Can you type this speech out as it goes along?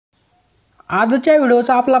आजच्या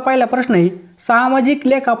व्हिडिओचा आपला पहिला प्रश्न आहे, सामाजिक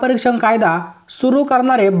लेखा परीक्षण कायदा सुरू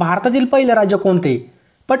करणारे भारतातील पहिले राज्य कोणते?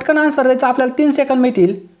 पटकन आन्सर द्यायचा, आपल्याला 3 सेकंद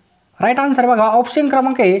मिळतील. राईट आन्सर बघा, ऑप्शन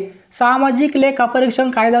क्रमांक ए, सामाजिक लेखा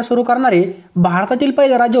परीक्षण कायदा सुरू करणारे भारतातील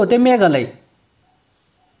पहिले राज्य होते मेघालय.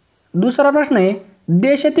 दुसरा प्रश्न आहे,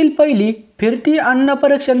 देशातील पहिली फिरती अन्न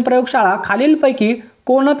परीक्षण प्रयोगशाळा खालीलपैकी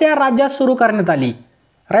कोणत्या राज्यात सुरू करण्यात आली?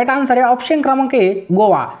 राईट आन्सर आहे ऑप्शन क्रमांक ए,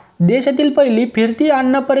 गोवा. देशातील पहिली फिरती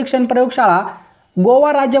अन्न परीक्षण प्रयोगशाळा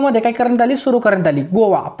गोवा राज्यामध्ये काय करण्यात आली? सुरू करण्यात आली,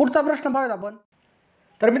 गोवा. पुढचा प्रश्न पाहूया आपण.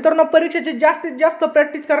 तर मित्रांनो, परीक्षेची जास्तीत जास्त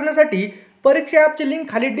प्रॅक्टिस करण्यासाठी परीक्षा ॲपची लिंक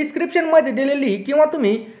खाली डिस्क्रिप्शनमध्ये दिलेली किंवा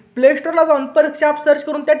तुम्ही प्ले स्टोरला जाऊन परीक्षा ॲप सर्च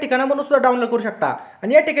करून त्या ठिकाणावरून सुद्धा डाउनलोड करू शकता.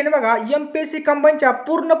 आणि या ठिकाणी बघा MPSC कंबाईनच्या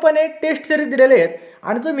पूर्णपणे टेस्ट सिरीज दिलेले आहेत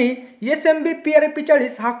आणि तुम्ही SMB PRP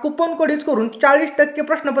 40 हा कुपन कोड यूज करून 40%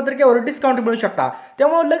 प्रश्नपत्रिकेवर डिस्काउंट मिळू शकता.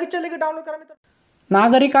 त्यामुळे लगेच डाउनलोड करा.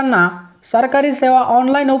 नागरिकांना सरकारी सेवा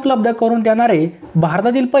ऑनलाईन उपलब्ध करून देणारे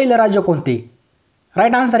भारतातील पहिले राज्य कोणते?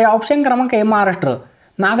 राईट आन्सर आहे ऑप्शन क्रमांक ए, महाराष्ट्र.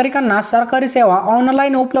 नागरिकांना सरकारी सेवा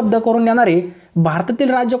ऑनलाईन उपलब्ध करून देणारे भारतातील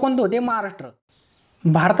राज्य कोणते होते? महाराष्ट्र.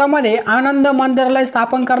 भारतामध्ये आनंद मंत्रालय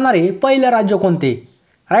स्थापन करणारे पहिले राज्य कोणते?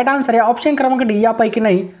 राईट आन्सर आहे ऑप्शन क्रमांक डी, यापैकी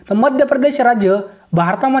नाही. तर मध्य प्रदेश राज्य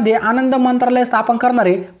भारतामध्ये आनंद मंत्रालय स्थापन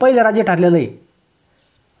करणारे पहिले राज्य ठरलेले आहे.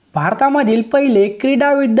 भारतामधील पहिले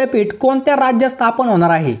क्रीडा विद्यापीठ कोणत्या राज्यात स्थापन होणार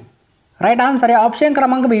आहे? राईट आन्सर आहे ऑप्शन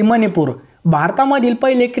क्रमांक बी, मणिपूर. भारतामधील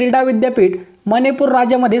पहिले क्रीडा विद्यापीठ मणिपूर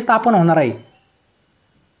राज्यामध्ये स्थापन होणार आहे.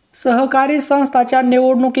 सहकारी संस्थाच्या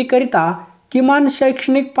निवडणुकीकरिता किमान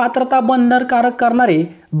शैक्षणिक पात्रता बंधनकारक करणारे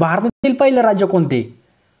भारतातील पहिले राज्य कोणते?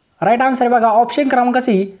 राईट आन्सर बघा ऑप्शन क्रमांक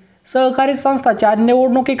सी, सहकारी संस्थाच्या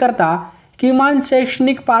निवडणुकीकरता किमान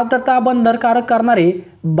शैक्षणिक पात्रता बंधनकारक करणारे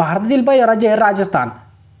भारतातील पहिले राज्य आहे राजस्थान.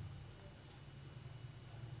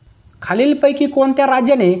 खालीलपैकी कोणत्या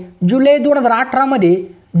राज्याने जुलै 2018 मध्ये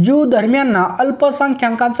ज्यू धर्मियांना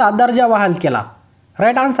अल्पसंख्याकांचा दर्जा बहाल केला?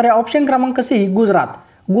 राईट आन्सर आहे ऑप्शन क्रमांक सी, गुजरात.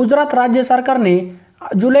 गुजरात राज्य सरकारने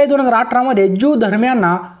जुलै 2018 मध्ये ज्यू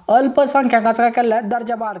धर्मियांना अल्पसंख्याकांचा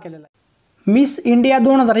दर्जा बहाल केलेला आहे. मिस इंडिया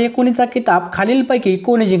 2019चा किताब खालीलपैकी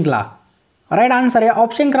कोणी जिंकला? राईट आन्सर आहे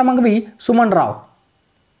ऑप्शन क्रमांक बी, सुमनराव.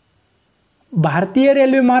 भारतीय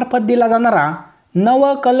रेल्वे मार्फत दिला जाणारा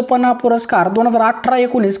नवकल्पना पुरस्कार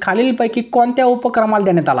 2018-19 खालीलपैकी कोणत्या उपक्रमाला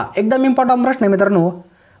देण्यात आला? एकदम इम्पॉर्टंट प्रश्न आहे मित्रांनो.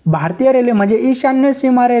 भारतीय रेल्वे म्हणजे ईशान्य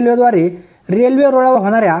सीमा रेल्वेद्वारे रेल्वे रुळावर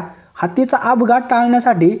होणाऱ्या हत्तीचा अपघात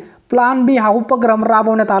टाळण्यासाठी प्लान बी हा उपक्रम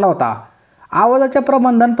राबवण्यात आला होता. आवाजाच्या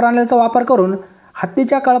प्रबंधन प्रणालीचा वापर करून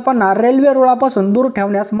हत्तीच्या कळपांना रेल्वे रुळापासून दूर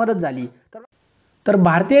ठेवण्यास मदत झाली. तर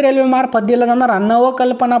भारतीय रेल्वे मार्फत दिला जाणारा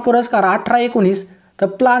नवकल्पना पुरस्कार 18-19 तर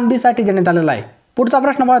प्लान बी साठी देण्यात आलेला आहे. पुढचा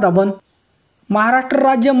प्रश्न पाहूया आपण. महाराष्ट्र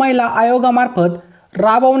राज्य महिला आयोगामार्फत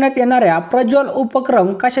राबवण्यात येणाऱ्या प्रज्वल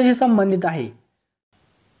उपक्रम कशाशी संबंधित आहे?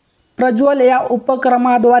 प्रज्वल या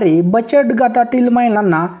उपक्रमाद्वारे बचत गटातील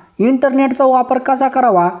महिलांना इंटरनेटचा वापर कसा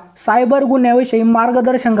करावा, सायबर गुन्ह्याविषयी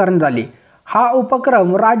मार्गदर्शन करण्यात आले. हा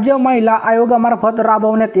उपक्रम राज्य महिला आयोगामार्फत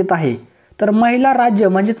राबवण्यात येत आहे. तर महिला राज्य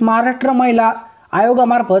म्हणजेच महाराष्ट्र महिला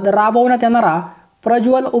आयोगामार्फत राबवण्यात येणारा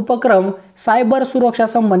प्रज्वल उपक्रम सायबर सुरक्षा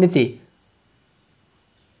संबंधित आहे.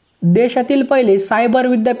 देशातील पहिले सायबर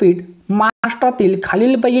विद्यापीठ महाराष्ट्रातील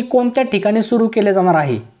खालीलपैकी कोणत्या ठिकाणी सुरू केले जाणार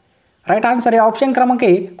आहे? राईट आन्सर आहे ऑप्शन क्रमांक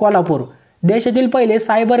ए, कोल्हापूर. देशातील पहिले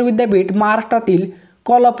सायबर विद्यापीठ महाराष्ट्रातील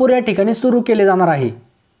कोल्हापूर या ठिकाणी सुरू केले जाणार आहे.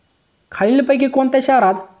 खालीलपैकी कोणत्या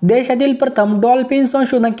शहरात देशातील प्रथम डॉल्फिन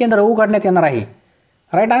संशोधन केंद्र उघडण्यात येणार आहे?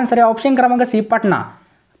 राईट आन्सर आहे ऑप्शन क्रमांक सी, पटना.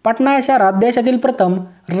 पटना या शहरात देशातील प्रथम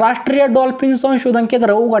राष्ट्रीय डॉल्फिन संशोधन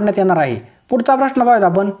केंद्र उघडण्यात येणार आहे. पुढचा प्रश्न पाहूया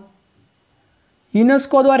आपण.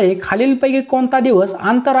 युनेस्कोद्वारे खालीलपैकी कोणता दिवस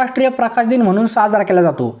आंतरराष्ट्रीय प्रकाश दिन म्हणून साजरा केला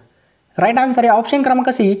जातो? राईट आन्सर आहे ऑप्शन क्रमांक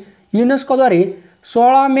सी, युनेस्कोद्वारे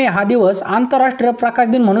 16 मे हा दिवस आंतरराष्ट्रीय प्रकाश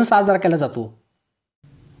दिन म्हणून साजरा केला जातो.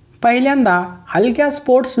 पहिल्यांदा हलक्या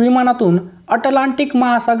स्पोर्ट्स विमानातून अटलांटिक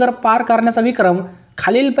महासागर पार करण्याचा विक्रम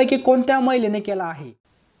खालीलपैकी कोणत्या महिलेने केला आहे?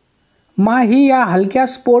 माही या हलक्या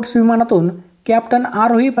स्पोर्ट्स विमानातून कॅप्टन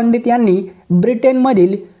आरोही पंडित यांनी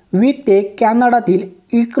ब्रिटनमधील विक ते कॅनडातील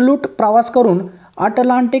इकलूट प्रवास करून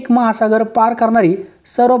अटलांटिक महासागर पार करणारी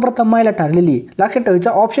सर्वप्रथम महिला ठरलेली. लक्षात ठेवायचं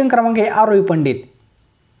ऑप्शन क्रमांक हे आरोही पंडित.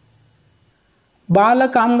 बाल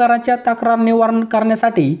कामगारांच्या तक्रार निवारण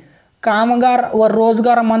करण्यासाठी कामगार व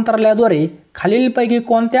रोजगार मंत्रालयाद्वारे खालीलपैकी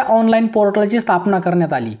कोणत्या ऑनलाईन पोर्टलची स्थापना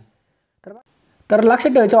करण्यात आली? तर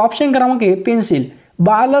लक्षात ठेवायचं ऑप्शन क्रमांक हे पेन्सिल.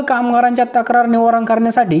 बाल कामगारांच्या तक्रार निवारण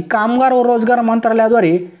करण्यासाठी कामगार व रोजगार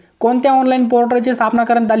मंत्रालयाद्वारे कोणत्या ऑनलाईन पोर्टलची स्थापना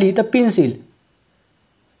करण्यात आली? तर पेन्सिल.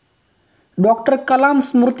 डॉक्टर कलाम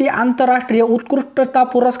स्मृती आंतरराष्ट्रीय उत्कृष्टता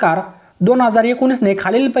पुरस्कार 2019 ने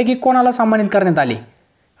खालीलपैकी कोणाला सन्मानित करण्यात आले?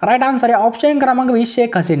 राईट आन्सर आहे ऑप्शन क्रमांक 20,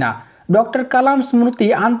 शेख हसीना. डॉक्टर कलाम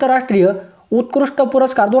स्मृती आंतरराष्ट्रीय उत्कृष्ट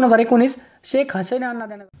पुरस्कार 2019 शेख हसीना यांना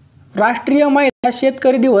देण्यात. राष्ट्रीय महिला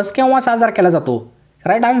शेतकरी दिवस केव्हा साजरा केला जातो?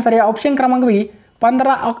 राईट आन्सर आहे ऑप्शन क्रमांक बी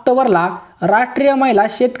 15 ऑक्टोबरला राष्ट्रीय महिला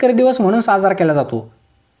शेतकरी दिवस म्हणून साजरा केला जातो.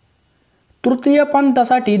 तृतीय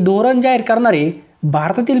पंथासाठी धोरण जाहीर करणारे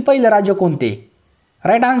भारतातील पहिले राज्य कोणते?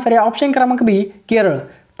 राईट आन्सर आहे ऑप्शन क्रमांक बी केरळ.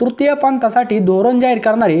 तृतीय पंथासाठी धोरण जाहीर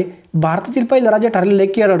करणारे भारतातील पहिले राज्य ठरलेले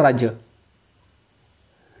केरळ राज्य.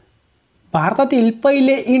 भारतातील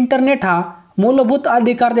पहिले इंटरनेट हा मूलभूत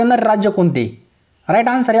अधिकार देणारे राज्य कोणते? राईट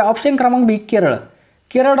आन्सर आहे ऑप्शन क्रमांक बी केरळ.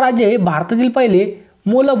 केरळ राज्य हे भारतातील पहिले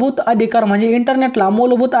मूलभूत अधिकार म्हणजे इंटरनेटला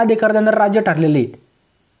मूलभूत अधिकार देणारे राज्य ठरलेले आहेत.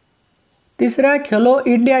 तिसऱ्या खेलो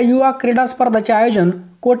इंडिया युवा क्रीडा स्पर्धाचे आयोजन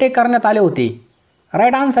कोठे करण्यात आले होते?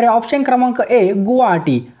 राईट आन्सर आहे ऑप्शन क्रमांक ए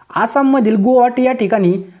गुवाहाटी. आसाममधील गुवाहाटी या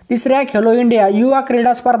ठिकाणी तिसऱ्या खेलो इंडिया युवा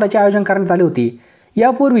क्रीडा स्पर्धाचे आयोजन करण्यात आले होते.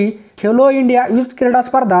 यापूर्वी खेलो इंडिया युथ क्रीडा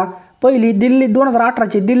स्पर्धा पहिली दिल्ली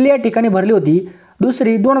 2018ची दिल्ली या ठिकाणी भरली होती,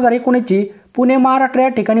 दुसरी 2019ची पुणे महाराष्ट्र या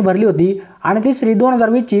ठिकाणी भरली होती आणि तिसरी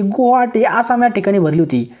 2020ची गुवाहाटी आसाम या ठिकाणी भरली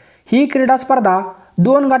होती. ही क्रीडा स्पर्धा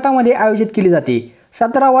 2 गटामध्ये आयोजित केली जाते.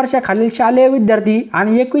 17 वर्षाखालील शालेय विद्यार्थी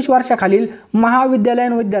आणि 21 वर्षाखालील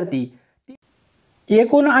महाविद्यालयीन विद्यार्थी.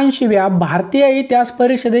 79व्या भारतीय इतिहास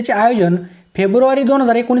परिषदेचे आयोजन फेब्रुवारी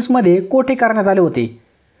 2019 मध्ये कोठे करण्यात आले होते?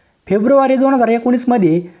 फेब्रुवारी 2019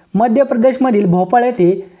 मध्ये मध्य प्रदेशमधील भोपाळ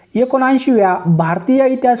येथे 79व्या भारतीय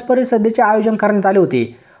इतिहास परिषदेचे आयोजन करण्यात आले होते.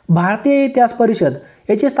 भारतीय इतिहास परिषद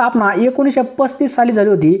याची स्थापना 1935 साली झाली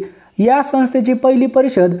होती. या संस्थेची पहिली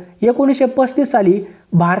परिषद 1935 साली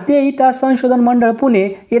भारतीय इतिहास संशोधन मंडळ पुणे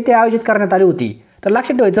येथे आयोजित करण्यात आली होती. तर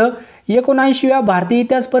लक्षात ठेवायचं 79व्या भारतीय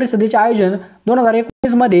इतिहास परिषदेचे आयोजन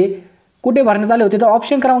 2019 मध्ये कुठे भरण्यात आले होते? तर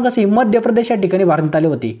ऑप्शन क्रमांक सी मध्य प्रदेश या ठिकाणी भरण्यात आले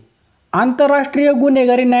होते. आंतरराष्ट्रीय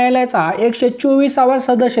गुन्हेगारी न्यायालयाचा 124वा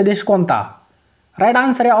सदस्य देश कोणता? राईट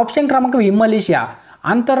आन्सर आहे ऑप्शन क्रमांक बी मलेशिया.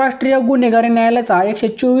 आंतरराष्ट्रीय गुन्हेगारी न्यायालयाचा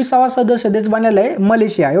 124वा सदस्य देश बनलेला आहे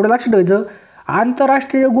मलेशिया. एवढं लक्षात ठेवायचं.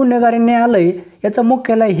 आंतरराष्ट्रीय गुन्हेगारी न्यायालय याचं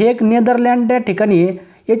मुख्यालय हे एक नेदरलँड या ठिकाणी आहे.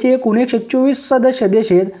 याचे एकूण 124 सदस्य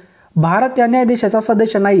देश आहेत. भारत या न्यायाधीशाचा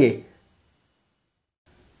सदस्य नाही आहे.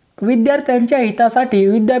 विद्यार्थ्यांच्या हितासाठी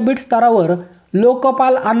विद्यापीठ स्तरावर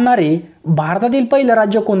लोकपाल आणणारे भारतातील पहिले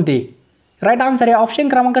राज्य कोणते? राईट आन्सर आहे ऑप्शन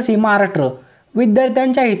क्रमांक सी महाराष्ट्र.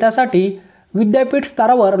 विद्यार्थ्यांच्या हितासाठी विद्यापीठ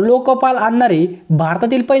स्तरावर लोकपाल आणणारे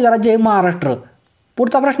भारतातील पहिले राज्य आहे महाराष्ट्र.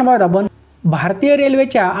 पुढचा प्रश्न पाहूया आपण. भारतीय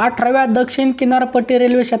रेल्वेच्या 18व्या दक्षिण किनारपट्टी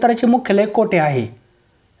रेल्वे क्षेत्राचे मुख्यालय कोठे आहे?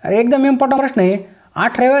 एकदम इम्पॉर्टंट प्रश्न आहे.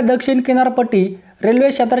 18व्या दक्षिण किनारपट्टी रेल्वे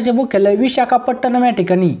क्षेत्राचे मुख्यालय विशाखापट्टणम या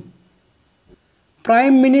ठिकाणी.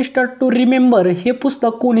 प्राईम मिनिस्टर टू रिमेंबर हे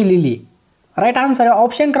पुस्तक कोणी लिहिले? राईट आन्सर आहे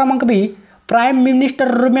ऑप्शन क्रमांक बी प्राईम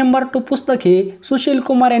मिनिस्टर रिमेंबर टू पुस्तक हे सुशील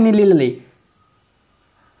कुमार यांनी लिहिलेले.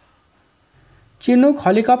 चिनूक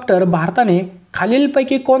हेलिकॉप्टर भारताने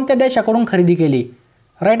खालीलपैकी कोणत्या देशाकडून खरेदी केली?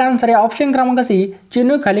 राईट आन्सर आहे ऑप्शन क्रमांक सी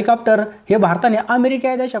चिनूक हेलिकॉप्टर हे भारताने अमेरिका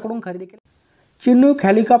या देशाकडून खरेदी केले. चिनूक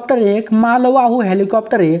हेलिकॉप्टर हे एक मालवाहू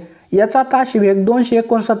हेलिकॉप्टर आहे. याचा ताशी वेग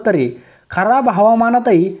 269 आहे. खराब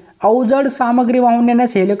हवामानातही अवजड सामग्री वाहून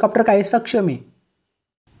नेण्यास हेलिकॉप्टर काही सक्षम आहे.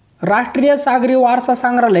 राष्ट्रीय सागरी वारसा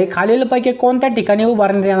संग्रहालय खालीलपैकी कोणत्या ठिकाणी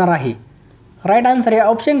उभारण्यात येणार आहे? राईट आन्सर आहे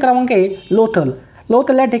ऑप्शन क्रमांक ए लोथल.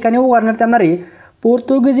 लोथल या ठिकाणी उभारण्यात येणार आहे.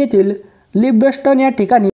 पोर्तुगीज येथील लिब्स्टन या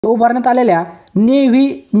ठिकाणी उभारण्यात आलेल्या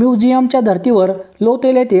नेव्ही म्युझियमच्या धर्तीवर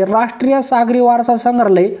लोथल येथे राष्ट्रीय सागरी वारसा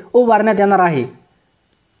संग्रहालय उभारण्यात येणार आहे.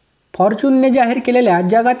 फॉर्च्यूनने जाहीर केलेल्या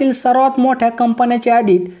जगातील सर्वात मोठ्या कंपन्यांच्या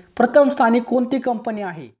यादीत प्रथम स्थानी कोणती कंपनी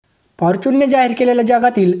आहे? फॉर्च्यूनने जाहीर केलेल्या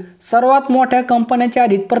जगातील सर्वात मोठ्या कंपन्यांच्या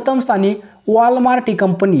यादीत प्रथम स्थानी वॉलमार्ट ही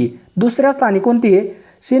कंपनी आहे. दुसऱ्या स्थानी कोणती आहे?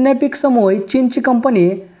 सिनेपिक समूह ही चीनची कंपनी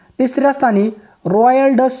आहे. तिसऱ्या स्थानी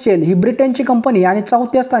रॉयल डच शेल ही ब्रिटनची कंपनी आणि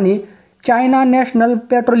चौथ्या स्थानी चायना नॅशनल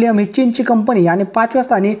पेट्रोलियम ही चीनची कंपनी आणि 5व्या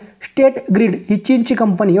स्थानी स्टेट ग्रिड ही चीनची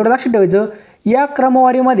कंपनी. एवढं लक्षात ठेवायचं. या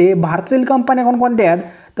क्रमवारीमध्ये भारतातील कंपन्या कोणकोणत्या आहेत?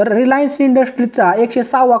 तर रिलायन्स इंडस्ट्रीजचा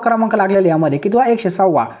 106वा क्रमांक लागलेला यामध्ये. कितवा?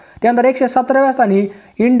 106वा. त्यानंतर 117व्या स्थानी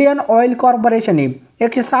इंडियन ऑइल कॉर्पोरेशन आहे.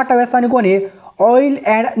 160व्या स्थानी कोण आहे? Oil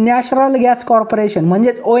and natural gas corporation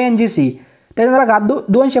म्हणजेच ONGC. त्यानंतर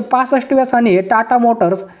 265व्या स्थानी आहे टाटा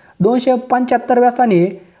मोटर्स. 275व्या स्थानी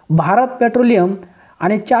आहे भारत पेट्रोलियम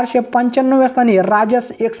आणि 495व्या स्थानी आहे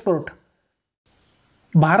राजस एक्सपोर्ट.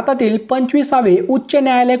 भारतातील 25वे उच्च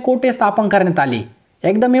न्यायालय कोठे स्थापन करण्यात आले?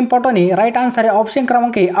 एकदम इम्पॉर्टंट आहे. राईट आन्सर आहे ऑप्शन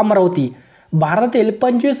क्रमांक ए अमरावती. भारतातील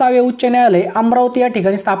 25वे उच्च न्यायालय अमरावती या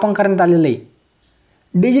ठिकाणी स्थापन करण्यात आलेले आहे.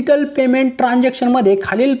 डिजिटल पेमेंट ट्रान्झॅक्शनमध्ये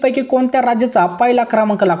खालीलपैकी कोणत्या राज्याचा पहिला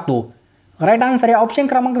क्रमांक लागतो? राईट आन्सर आहे ऑप्शन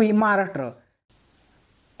क्रमांक बी महाराष्ट्र.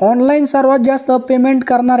 ऑनलाईन सर्वात जास्त पेमेंट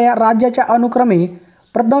करणाऱ्या राज्याच्या अनुक्रमे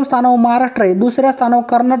प्रथम स्थानावर महाराष्ट्र आहे, दुसऱ्या स्थानावर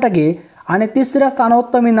कर्नाटक आहे आणि तिसऱ्या स्थानावर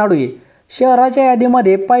तामिळनाडू आहे। शहराच्या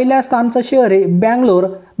यादीमध्ये पहिल्या स्थानचं शहर आहे बँगलोर,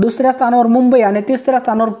 दुसऱ्या स्थानावर मुंबई आणि तिसऱ्या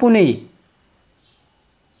स्थानावर पुणे आहे।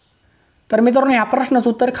 तर मित्रांनो ह्या प्रश्नाचं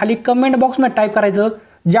उत्तर खाली कमेंट बॉक्समध्ये टाईप करायचं।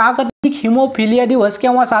 जागतिक हिमोफिलिया दिवस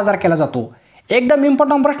केव्हा साजरा केला जातो? एकदम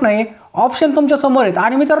इम्पॉर्टंट प्रश्न आहे, ऑप्शन तुमच्या समोर आहेत।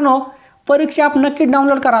 आणि मित्रांनो परीक्षा ॲप नक्की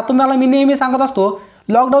डाउनलोड करा। तुम्हाला मी नेहमी सांगत असतो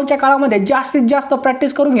लॉकडाऊनच्या काळामध्ये जास्तीत जास्त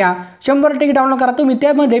प्रॅक्टिस करून घ्या। 100% डाउनलोड करा, तुम्ही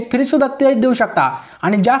त्यामध्ये फ्री सुद्धा टेस्ट देऊ शकता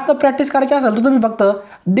आणि जास्त प्रॅक्टिस करायची असेल तर तुम्ही फक्त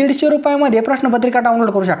 150 रुपयामध्ये प्रश्नपत्रिका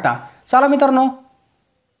डाउनलोड करू शकता। चला मित्रांनो,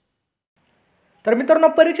 तर मित्रांनो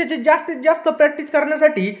परीक्षेची जास्तीत जास्त प्रॅक्टिस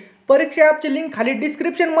करण्यासाठी परीक्षा ॲपची लिंक खाली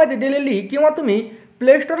डिस्क्रिप्शनमध्ये दिलेली किंवा तुम्ही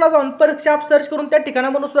प्ले स्टोरला जाऊन परीक्षा ॲप सर्च करून त्या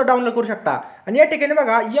ठिकाणावरून सुद्धा डाउनलोड करू शकता। आणि या ठिकाणी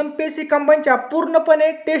बघा MPSC कंबाईनच्या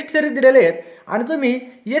पूर्णपणे टेस्ट सिरीज दिलेले आहेत आणि तुम्ही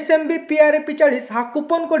SMB PRP 40 हा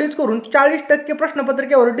कुपन कोड यूज करून 40%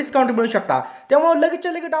 प्रश्नपत्रिकेवर डिस्काउंट मिळू शकता। त्यामुळे लगेच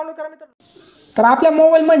डाउनलोड करा मित्रांनो। तर आपल्या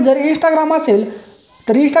मोबाईलमध्ये जर इंस्टाग्राम असेल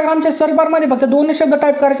तर इंस्टाग्रामच्या सर्च बारमध्ये फक्त 2 शब्द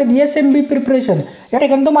टाईप करायचे, SMB प्रिपरेशन। या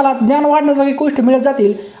ठिकाणी तुम्हाला ज्ञान वाढण्यासाठी गोष्टी मिळत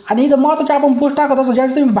जातील। आणि इथं महत्त्वाचे आपण पोस्ट टाकत असतो,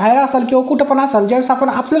 ज्यावेळेस तुम्ही बाहेर असाल किंवा कुठं पण असाल, ज्यावेळेस आपण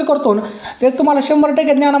अपलोड करतो तेच तुम्हाला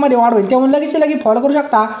 100% ज्ञानामध्ये वाढ होईल। त्यामुळे लगेच फॉलो करू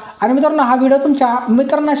शकता। आणि मित्रांनो हा व्हिडिओ तुमच्या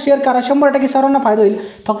मित्रांना शेअर करा, 100% सर्वांना फायदा होईल।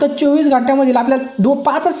 फक्त 24 घंट्यामधील आपल्याला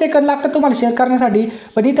 5 सेकंद लागतात तुम्हाला शेअर करण्यासाठी,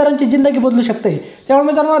 पण इतरांची जिंदगी बदलू शकते। त्यामुळे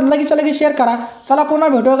मित्रांनो लगेच शेअर करा। चला पुन्हा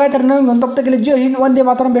भेटूया काहीतरी नवीन घेऊन, तब तक के लिए जय Hind, Vande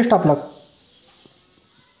Mataram, best of luck.